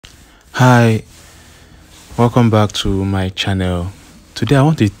Hi, welcome back to my channel. Today I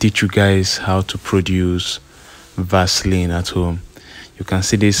want to teach you guys how to produce Vaseline at home. You can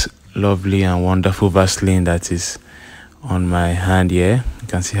see this lovely and wonderful Vaseline that is on my hand here. You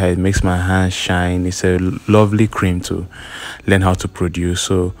can see how it makes my hand shine. It's a lovely cream to learn how to produce.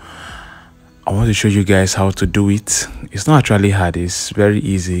 So I want to show you guys how to do it. It's not actually hard, it's very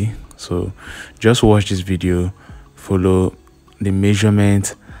easy. So just watch this video, follow the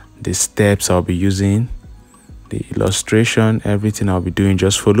measurement, the steps I'll be using, the illustration, everything I'll be doing.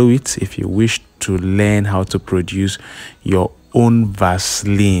 Just follow it if you wish to learn how to produce your own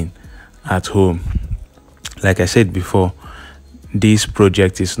Vaseline at home. Like I said before, this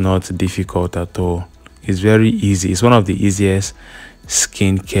project is not difficult at all. It's very easy. It's one of the easiest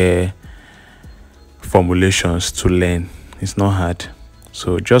skincare formulations to learn. It's not hard.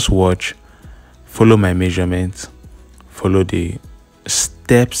 So just watch, follow my measurements, follow the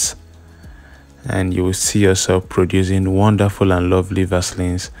steps, and you will see yourself producing wonderful and lovely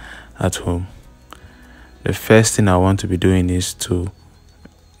Vaselines at home. The first thing I want to be doing is to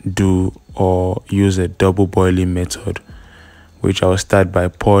do or use a double boiling method, which I'll start by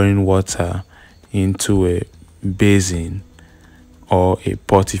pouring water into a basin or a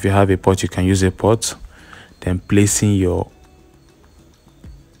pot. If you have a pot, you can use a pot, then placing your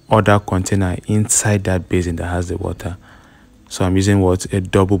other container inside that basin that has the water. So I'm using a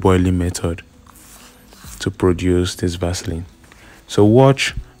double boiling method to produce this Vaseline. So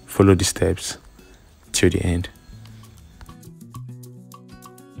watch, follow the steps till the end.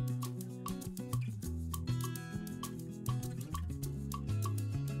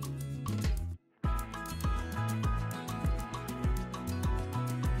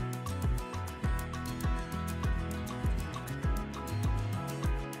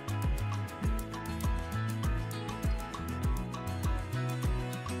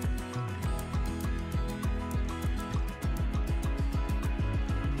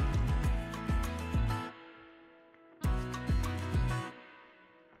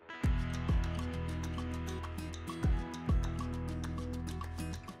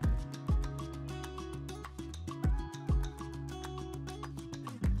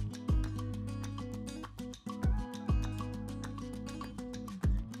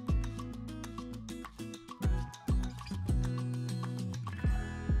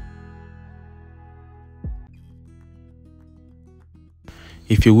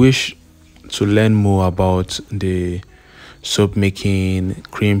 If you wish to learn more about the soap making,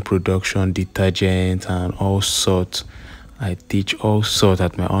 cream production, detergent, and all sorts, I teach all sorts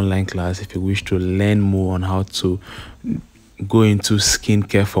at my online class. If you wish to learn more on how to go into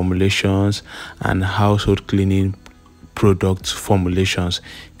skincare formulations and household cleaning product formulations,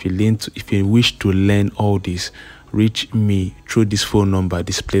 if you wish to learn all this, reach me through this phone number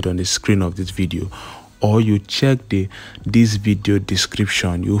displayed on the screen of this video, or you check this video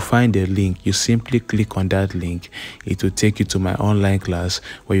description. You'll find a link. You simply click on that link. It will take you to my online class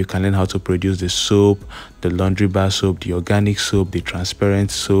where you can learn how to produce the soap, the laundry bar soap, the organic soap, the transparent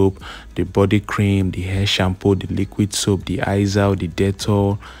soap, the body cream, the hair shampoo, the liquid soap, the Izal, the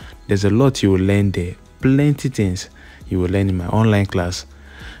Dettol. There's a lot you will learn there. Plenty things you will learn in my online class.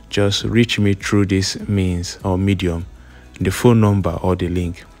 Just reach me through this means or medium, the phone number or the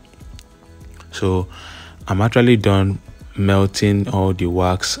link. So I'm actually done melting all the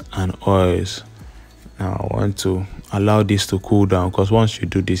wax and oils. Now I want to allow this to cool down, because once you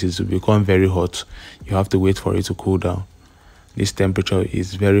do this, it will become very hot. You have to wait for it to cool down. This temperature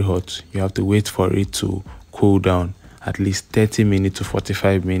is very hot. You have to wait for it to cool down. At least 30 minutes to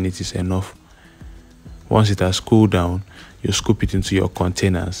 45 minutes is enough. Once it has cooled down, you scoop it into your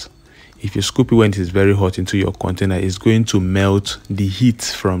containers. If you scoop it when it is very hot into your container, it's going to melt. The heat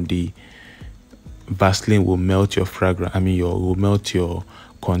from the Vaseline will melt your fragrance. Will melt your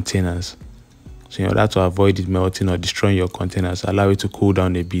containers. So in order to avoid it melting or destroying your containers, allow it to cool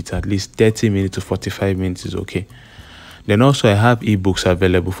down a bit. At least 30 minutes to 45 minutes is okay. Then also I have ebooks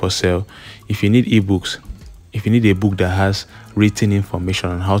available for sale. If you need ebooks, if you need a book that has written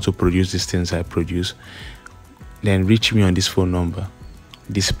information on how to produce these things I produce, then reach me on this phone number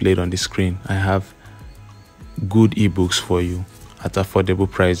displayed on the screen. I have good ebooks for you at affordable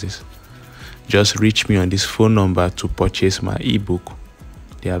prices. Just reach me on this phone number to purchase my ebook.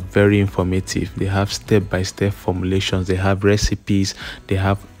 They are very informative. They have step-by-step formulations. They have recipes. They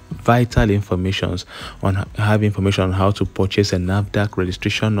have vital information on how to purchase a NAFDAC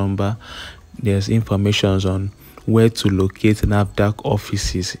registration number. There's information on where to locate NAFDAC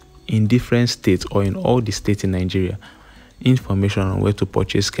offices in different states or in all the states in Nigeria. Information on where to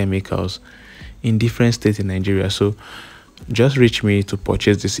purchase chemicals in different states in Nigeria. So just reach me to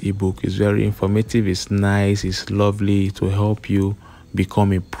purchase this ebook. It's very informative, it's nice, it's lovely. It will help you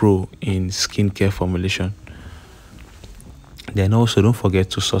become a pro in skincare formulation. Then also don't forget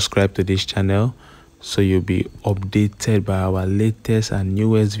to subscribe to this channel so you'll be updated by our latest and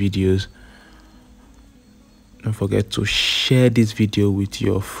newest videos. Don't forget to share this video with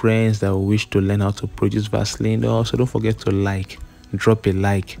your friends that wish to learn how to produce Vaseline. Also don't forget to drop a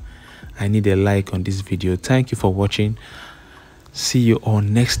like. I need a like on this video. Thank you for watching. See you all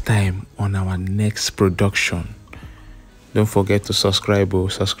next time on our next production. Don't forget to subscribe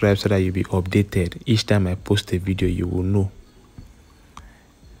so that you'll be updated. Each time I post a video, you will know.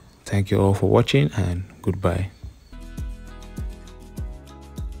 Thank you all for watching, and goodbye.